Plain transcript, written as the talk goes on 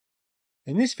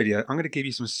In this video, I'm going to give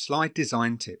you some slide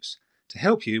design tips to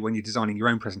help you when you're designing your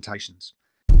own presentations.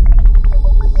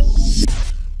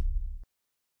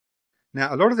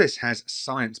 Now, a lot of this has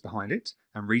science behind it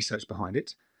and research behind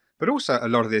it, but also a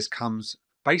lot of this comes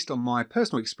based on my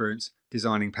personal experience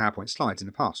designing PowerPoint slides in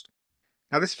the past.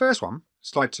 Now, this first one,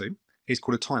 slide 2, is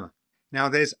called a timer. Now,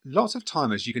 there's lots of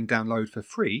timers you can download for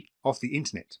free off the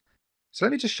internet. So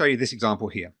let me just show you this example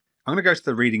here. I'm going to go to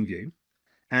the reading view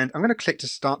and I'm going to click to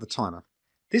start the timer.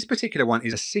 This particular one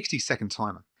is a 60-second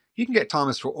timer. You can get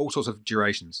timers for all sorts of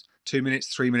durations, 2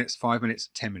 minutes, 3 minutes, 5 minutes,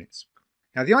 10 minutes.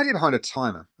 Now, the idea behind a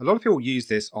timer, a lot of people use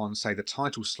this on, say, the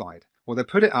title slide, or they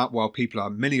put it up while people are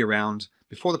milling around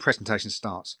before the presentation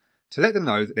starts to let them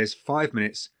know that there's 5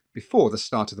 minutes before the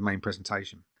start of the main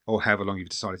presentation, or however long you've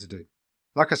decided to do.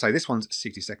 Like I say, this one's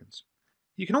 60 seconds.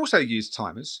 You can also use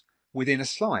timers within a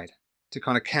slide to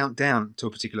kind of count down to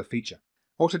a particular feature,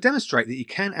 or to demonstrate that you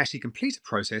can actually complete a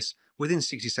process within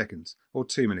 60 seconds, or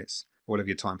 2 minutes, or whatever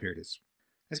your time period is.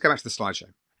 Let's go back to the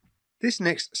slideshow. This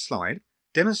next slide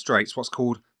demonstrates what's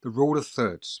called the rule of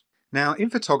thirds. Now, in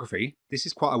photography, this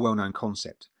is quite a well-known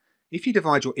concept. If you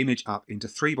divide your image up into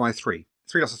 3 by 3,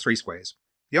 3 lots of 3 squares,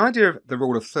 the idea of the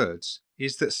rule of thirds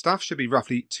is that stuff should be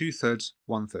roughly 2/3,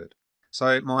 1/3.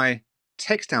 So my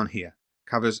text down here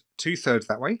covers 2/3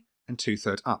 that way and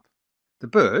 2/3 up. The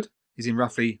bird is in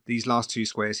roughly these last 2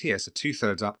 squares here, so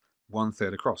 2/3 up,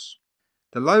 1/3 across.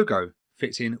 The logo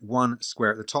fits in 1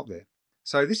 square at the top there.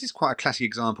 So this is quite a classic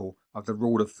example of the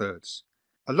rule of thirds.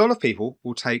 A lot of people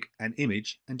will take an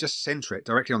image and just center it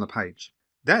directly on the page.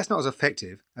 That's not as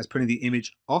effective as putting the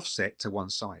image offset to one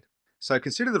side. So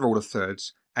consider the rule of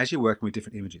thirds as you're working with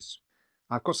different images.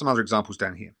 I've got some other examples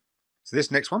down here. So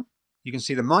this next one, you can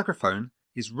see the microphone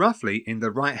is roughly in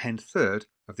the right-hand third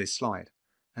of this slide,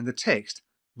 and the text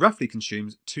roughly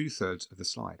consumes 2/3 of the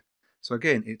slide. So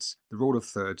again, it's the rule of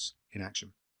thirds in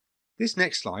action. This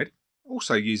next slide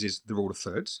also uses the rule of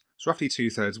thirds. It's roughly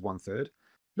 2/3, 1/3.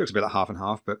 Looks a bit like half and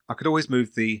half, but I could always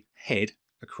move the head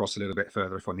across a little bit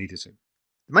further if I needed to.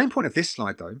 The main point of this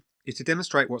slide, though, is to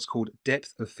demonstrate what's called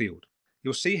depth of field.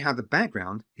 You'll see how the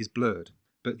background is blurred,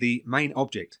 but the main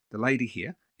object, the lady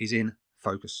here, is in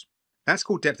focus. That's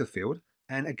called depth of field,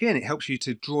 and again, it helps you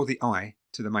to draw the eye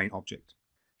to the main object.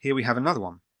 Here we have another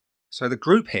one. So the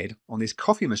group head on this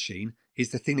coffee machine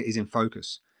is the thing that is in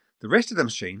focus. The rest of the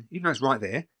machine, even though it's right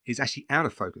there, is actually out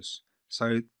of focus.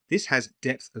 So this has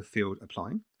depth of field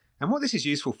applying. And what this is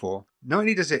useful for, not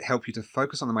only does it help you to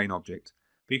focus on the main object,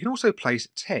 but you can also place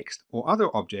text or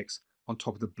other objects on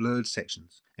top of the blurred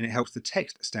sections, and it helps the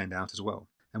text stand out as well.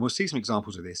 And we'll see some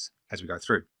examples of this as we go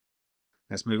through.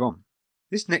 Let's move on.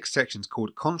 This next section is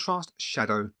called contrast,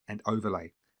 shadow, and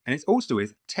overlay, and it's all to do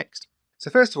with text. So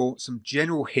first of all, some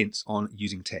general hints on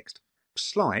using text.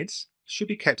 Slides should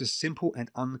be kept as simple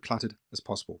and uncluttered as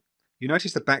possible. You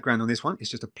notice the background on this one is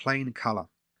just a plain color.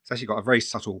 It's actually got a very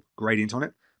subtle gradient on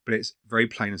it, but it's very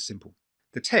plain and simple.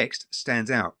 The text stands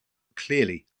out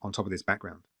clearly on top of this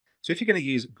background. So if you're going to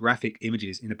use graphic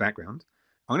images in the background,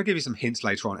 I'm going to give you some hints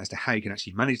later on as to how you can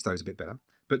actually manage those a bit better.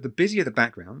 But the busier the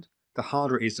background, the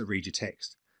harder it is to read your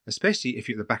text, especially if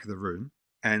you're at the back of the room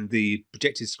and the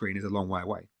projected screen is a long way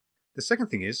away. The second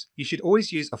thing is, you should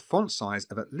always use a font size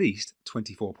of at least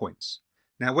 24 points.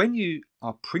 Now, when you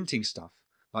are printing stuff,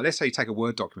 like let's say you take a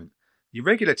Word document, your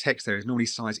regular text there is normally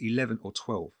size 11 or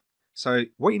 12. So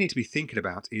what you need to be thinking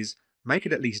about is make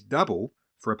it at least double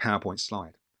for a PowerPoint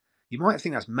slide. You might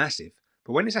think that's massive,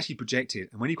 but when it's actually projected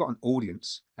and when you've got an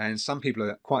audience and some people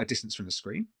are quite a distance from the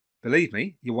screen, believe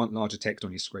me, you want larger text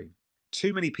on your screen.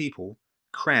 Too many people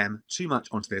cram too much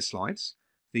onto their slides,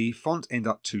 the font ends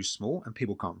up too small and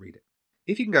people can't read it.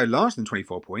 If you can go larger than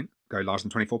 24 point, go larger than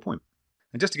 24 point.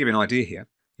 And just to give you an idea here,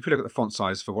 if you look at the font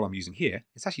size for what I'm using here,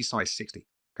 it's actually size 60.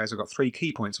 Okay, so I've got 3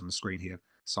 key points on the screen here,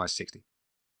 size 60.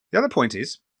 The other point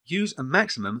is, use a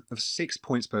maximum of 6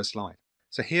 points per slide.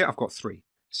 So here I've got 3.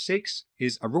 6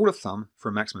 is a rule of thumb for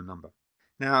a maximum number.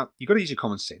 Now, you've got to use your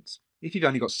common sense. If you've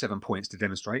only got 7 points to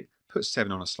demonstrate, put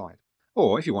 7 on a slide.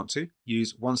 Or if you want to,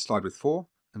 use one slide with 4,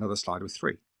 another slide with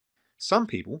 3. Some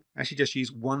people actually just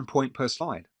use 1 point per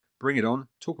slide. Bring it on,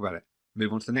 talk about it.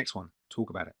 Move on to the next one, talk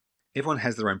about it. Everyone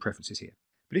has their own preferences here.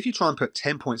 But if you try and put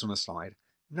 10 points on a slide,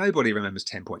 nobody remembers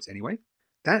 10 points anyway.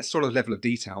 That sort of level of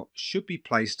detail should be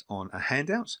placed on a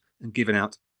handout and given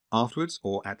out afterwards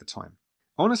or at the time.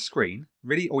 On a screen,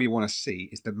 really all you want to see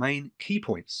is the main key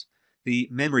points, the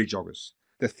memory joggers,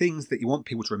 the things that you want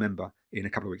people to remember in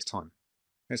a couple of weeks' time.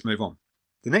 Let's move on.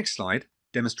 The next slide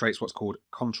demonstrates what's called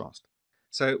contrast.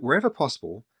 So wherever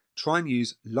possible, try and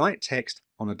use light text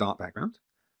on a dark background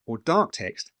or dark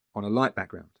text on a light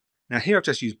background. Now here I've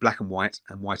just used black and white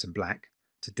and black,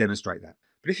 to demonstrate that.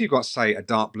 But if you've got, say, a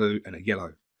dark blue and a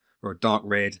yellow, or a dark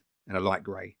red and a light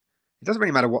grey, it doesn't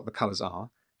really matter what the colours are,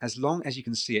 as long as you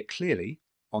can see it clearly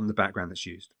on the background that's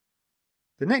used.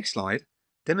 The next slide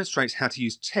demonstrates how to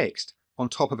use text on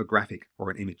top of a graphic or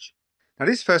an image. Now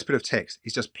this first bit of text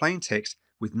is just plain text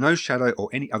with no shadow or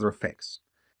any other effects.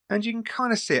 And you can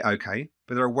kind of see it okay,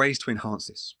 but there are ways to enhance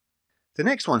this. The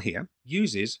next one here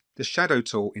uses the shadow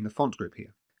tool in the font group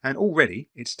here, and already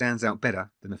it stands out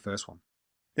better than the first one.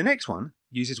 The next one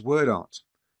uses word art,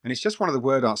 and it's just one of the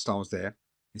word art styles there.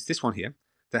 It's this one here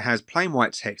that has plain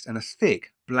white text and a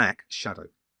thick black shadow.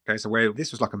 Okay, so where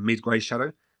this was like a mid-grey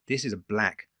shadow, this is a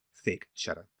black, thick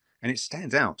shadow. And it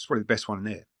stands out. It's probably the best one in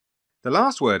there. The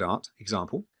last word art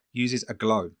example uses a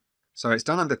glow. So it's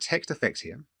done under text effects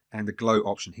here and the glow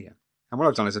option here. And what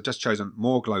I've done is I've just chosen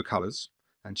more glow colors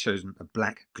and chosen a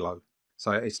black glow.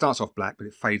 So it starts off black, but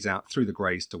it fades out through the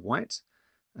grays to white.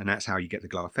 And that's how you get the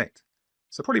glow effect.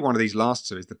 So probably one of these last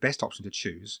two is the best option to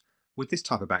choose with this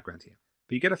type of background here.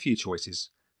 But you get a few choices.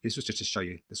 This was just to show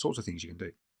you the sorts of things you can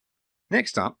do.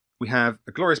 Next up, we have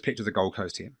a glorious picture of the Gold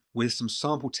Coast here with some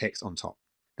sample text on top.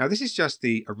 Now this is just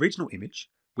the original image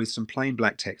with some plain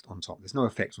black text on top. There's no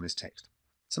effects on this text.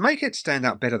 To make it stand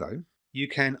out better though, you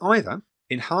can either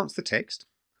enhance the text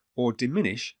or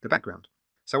diminish the background.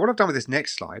 So what I've done with this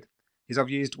next slide is I've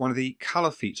used one of the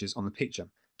color features on the picture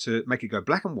to make it go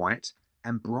black and white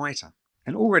and brighter.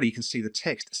 And already you can see the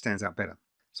text stands out better.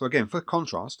 So again, for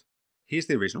contrast, here's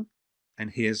the original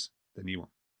and here's the new one.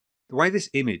 The way this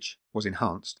image was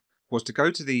enhanced was to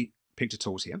go to the picture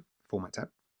tools here, format tab,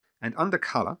 and under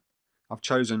color, I've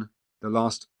chosen the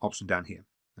last option down here.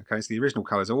 Okay, so the original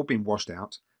colors have all been washed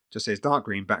out, just says dark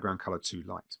green, background color too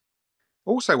light.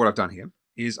 Also what I've done here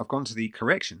is I've gone to the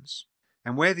corrections,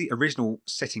 and where the original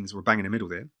settings were bang in the middle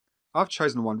there, I've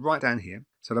chosen the one right down here,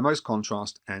 so the most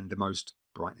contrast and the most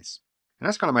brightness. And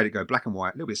that's kind of made it go black and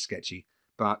white, a little bit sketchy,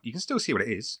 but you can still see what it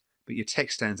is, but your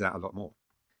text stands out a lot more.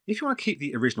 If you want to keep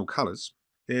the original colors,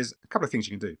 there's a couple of things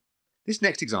you can do. This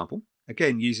next example,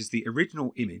 again, uses the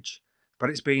original image, but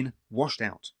it's been washed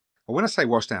out. Well, when I say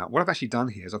washed out, what I've actually done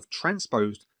here is I've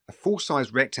transposed a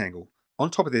full-size rectangle on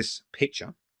top of this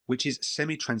picture, which is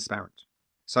semi-transparent.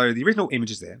 So the original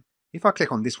image is there. If I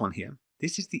click on this one here,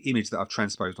 this is the image that I've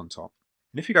transposed on top.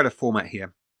 And if you go to format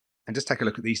here and just take a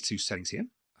look at these two settings here.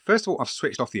 First of all, I've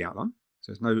switched off the outline,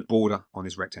 so there's no border on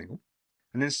this rectangle.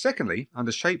 And then secondly,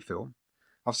 under shape fill,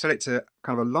 I've set it to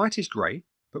kind of a lightish grey,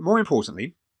 but more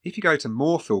importantly, if you go to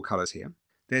more fill colours here,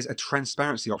 there's a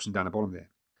transparency option down the bottom there.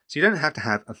 So you don't have to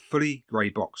have a fully grey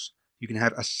box. You can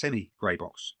have a semi-grey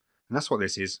box. And that's what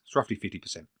this is. It's roughly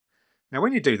 50%. Now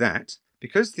when you do that,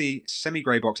 because the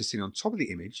semi-grey box is sitting on top of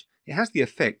the image, it has the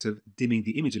effect of dimming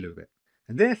the image a little bit.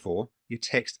 And therefore, your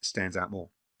text stands out more.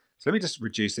 So let me just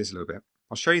reduce this a little bit.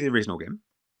 I'll show you the original again,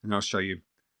 and I'll show you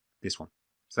this one.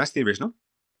 So that's the original,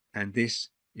 and this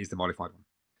is the modified one.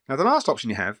 Now the last option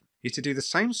you have is to do the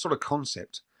same sort of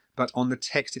concept, but on the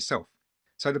text itself.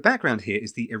 So the background here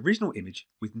is the original image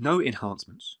with no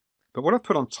enhancements. But what I've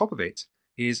put on top of it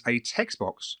is a text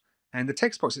box, and the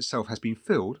text box itself has been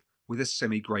filled with a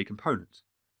semi-grey component.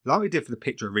 Like we did for the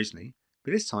picture originally,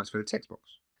 but this time it's for the text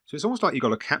box. So it's almost like you've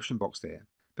got a caption box there,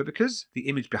 but because the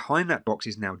image behind that box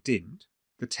is now dimmed,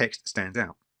 the text stands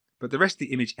out. But the rest of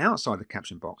the image outside the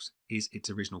caption box is its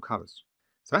original colours.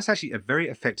 So that's actually a very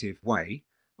effective way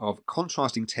of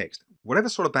contrasting text, whatever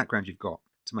sort of background you've got,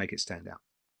 to make it stand out.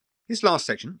 This last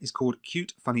section is called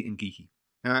Cute, Funny and Geeky.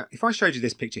 Now, if I showed you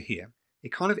this picture here,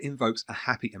 it kind of invokes a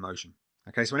happy emotion.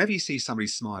 Okay, so whenever you see somebody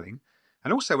smiling,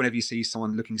 and also whenever you see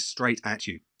someone looking straight at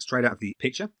you, straight out of the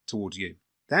picture towards you,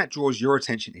 that draws your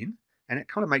attention in, and it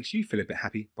kind of makes you feel a bit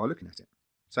happy by looking at it.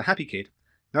 So happy kid.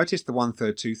 Notice the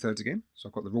 1/3, 2/3 again. So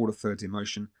I've got the rule of thirds in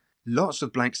motion. Lots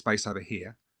of blank space over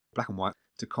here, black and white,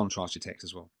 to contrast your text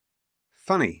as well.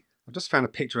 Funny. I've just found a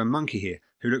picture of a monkey here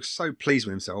who looks so pleased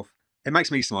with himself. It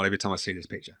makes me smile every time I see this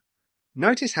picture.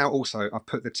 Notice how also I've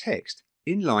put the text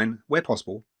in line, where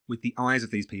possible, with the eyes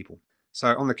of these people.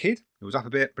 So on the kid, it was up a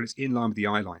bit, but it's in line with the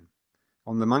eye line.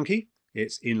 On the monkey,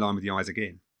 it's in line with the eyes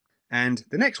again. And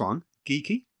the next one,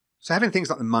 geeky. So having things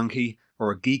like the monkey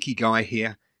or a geeky guy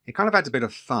here, it kind of adds a bit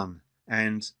of fun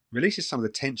and releases some of the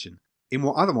tension in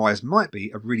what otherwise might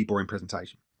be a really boring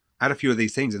presentation. Add a few of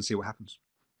these things and see what happens.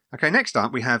 Okay, next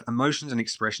up we have emotions and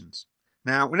expressions.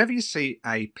 Now, whenever you see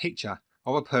a picture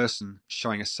of a person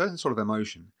showing a certain sort of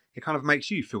emotion, it kind of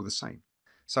makes you feel the same.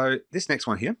 So this next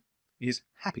one here is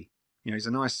happy. You know, he's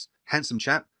a nice, handsome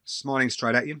chap, smiling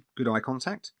straight at you, good eye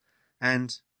contact,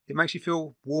 and it makes you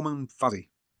feel warm and fuzzy,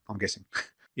 I'm guessing,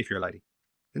 if you're a lady.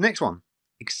 The next one,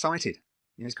 excited.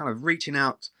 You know, he's kind of reaching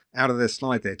out of the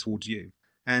slide there towards you.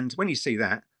 And when you see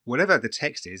that, whatever the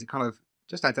text is, it kind of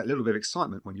just adds that little bit of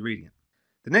excitement when you're reading it.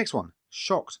 The next one,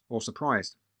 shocked or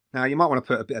surprised. Now, you might want to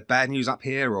put a bit of bad news up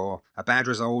here, or a bad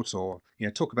result, or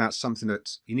talk about something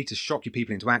that you need to shock your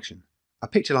people into action. A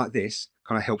picture like this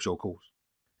kind of helps your cause.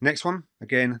 Next one,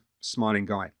 again, smiling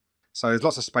guy. So there's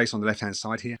lots of space on the left-hand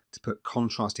side here to put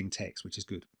contrasting text, which is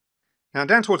good. Now,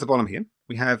 down towards the bottom here,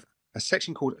 we have a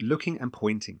section called looking and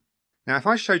pointing. Now, if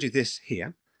I showed you this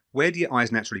here, where do your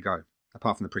eyes naturally go,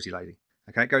 apart from the pretty lady?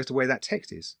 Okay, it goes to where that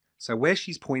text is. So where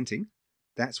she's pointing,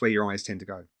 that's where your eyes tend to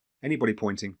go. Anybody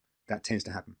pointing, that tends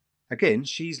to happen. Again,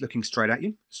 she's looking straight at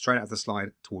you, straight out of the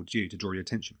slide towards you to draw your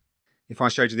attention. If I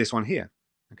showed you this one here,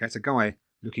 okay, it's a guy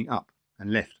looking up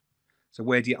and left. So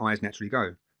where do your eyes naturally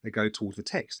go? They go towards the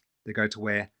text. They go to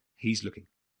where he's looking.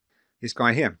 This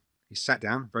guy here, he's sat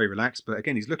down, very relaxed, but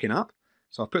again, he's looking up.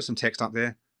 So I've put some text up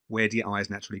there. Where do your eyes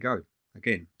naturally go?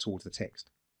 Again, towards the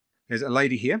text. There's a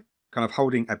lady here, kind of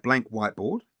holding a blank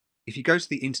whiteboard. If you go to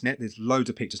the internet, there's loads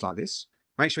of pictures like this.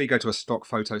 Make sure you go to a stock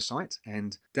photo site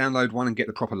and download one and get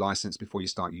the proper license before you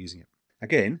start using it.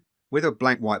 Again, with a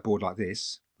blank whiteboard like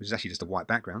this, which is actually just a white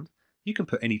background, you can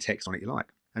put any text on it you like.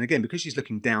 And again, because she's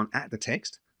looking down at the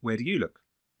text, where do you look?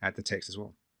 At the text as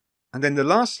well. And then the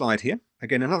last slide here,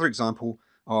 again, another example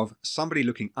of somebody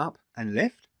looking up and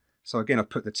left. So again, I've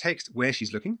put the text where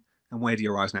she's looking, and where do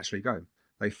your eyes naturally go?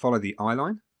 They follow the eye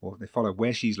line, or they follow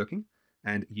where she's looking,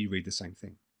 and you read the same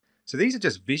thing. So these are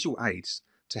just visual aids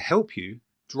to help you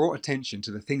draw attention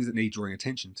to the things that need drawing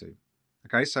attention to.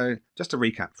 Okay, so just to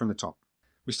recap from the top.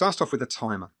 We start off with a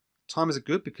timer. Timers are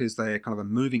good because they're kind of a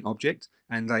moving object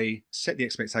and they set the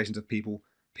expectations of people.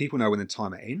 People know when the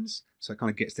timer ends, so it kind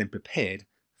of gets them prepared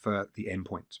for the end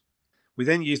point. We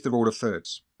then use the rule of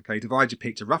thirds. Okay, divide your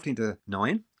picture roughly into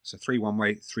 9, so 3 one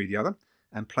way, 3 the other,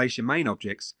 and place your main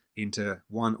objects into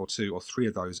 1 or 2 or 3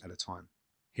 of those at a time.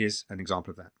 Here's an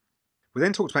example of that. We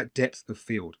then talked about depth of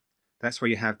field. That's where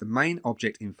you have the main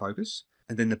object in focus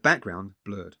and then the background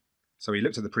blurred. So we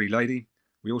looked at the pretty lady.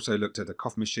 We also looked at the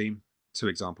coffee machine. 2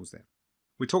 examples there.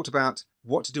 We talked about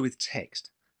what to do with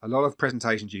text. A lot of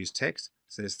presentations use text,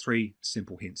 so there's 3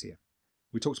 simple hints here.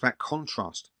 We talked about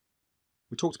contrast.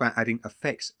 We talked about adding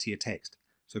effects to your text.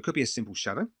 So it could be a simple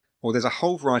shadow, or there's a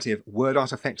whole variety of word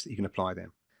art effects that you can apply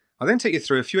there. I'll then take you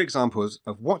through a few examples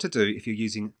of what to do if you're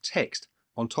using text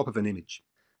on top of an image.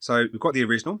 So we've got the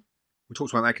original. We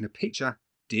talked about making a picture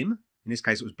dim. In this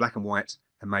case, it was black and white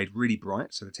and made really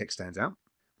bright so the text stands out.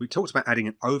 We talked about adding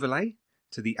an overlay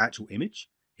to the actual image.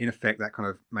 In effect, that kind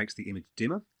of makes the image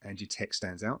dimmer and your text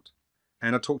stands out.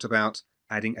 And I talked about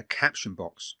adding a caption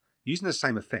box using the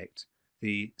same effect,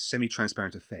 the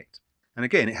semi-transparent effect. And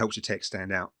again, it helps your text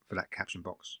stand out for that caption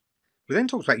box. We then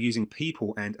talked about using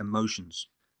people and emotions.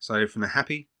 So from the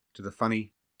happy to the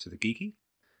funny to the geeky.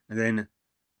 And then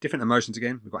different emotions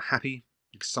again. We've got happy,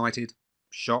 excited,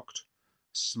 shocked,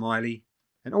 smiley.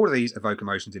 And all of these evoke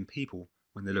emotions in people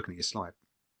when they're looking at your slide.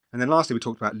 And then lastly, we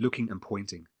talked about looking and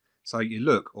pointing. So you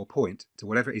look or point to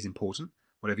whatever is important,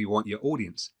 whatever you want your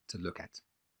audience to look at.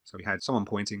 So we had someone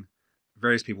pointing,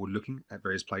 various people looking at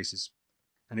various places,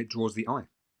 and it draws the eye.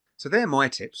 So they're my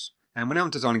tips. And when I'm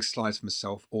designing slides for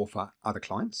myself or for other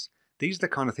clients, these are the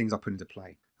kind of things I put into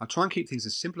play. I try and keep things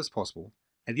as simple as possible.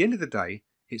 At the end of the day,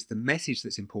 it's the message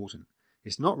that's important.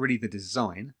 It's not really the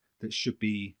design that should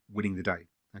be winning the day.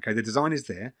 Okay, the design is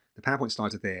there, the PowerPoint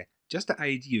slides are there, just to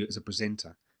aid you as a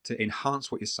presenter, to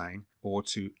enhance what you're saying or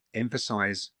to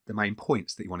emphasize the main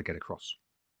points that you want to get across.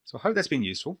 So I hope that's been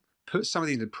useful. Put some of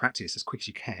these into practice as quick as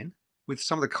you can with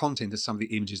some of the content of some of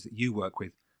the images that you work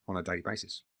with on a daily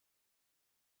basis.